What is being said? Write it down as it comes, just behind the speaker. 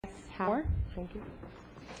Moore? Thank you.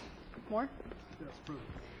 Moore?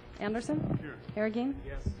 Anderson? Arreguín?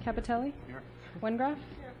 Capitelli? Wingraf?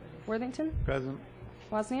 Worthington? Present.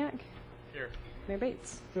 Wozniak? Mayor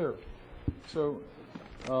Bates? Here. So,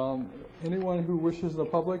 anyone who wishes the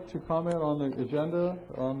public to comment on the agenda,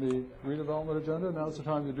 on the redevelopment agenda, now's the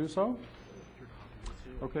time to do so.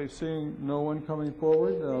 Okay, seeing no one coming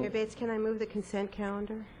forward. Mayor Bates, can I move the consent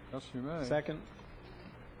calendar? Yes, you may. Second.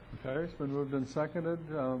 Okay, it's been moved and seconded.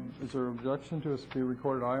 Is there objection to us be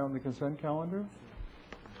recorded aye on the consent calendar?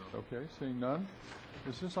 Okay, seeing none.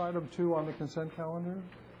 Is this item 2 on the consent calendar?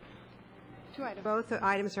 Both the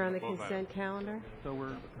items are on the consent calendar. So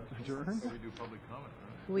we're adjourned?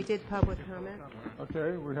 We did public comment.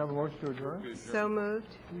 Okay, we have a motion to adjourn? So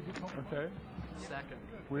moved. Okay. Second.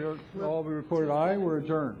 We are all be recorded aye. We're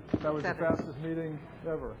adjourned. That was the 7. fastest meeting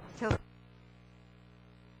ever. Till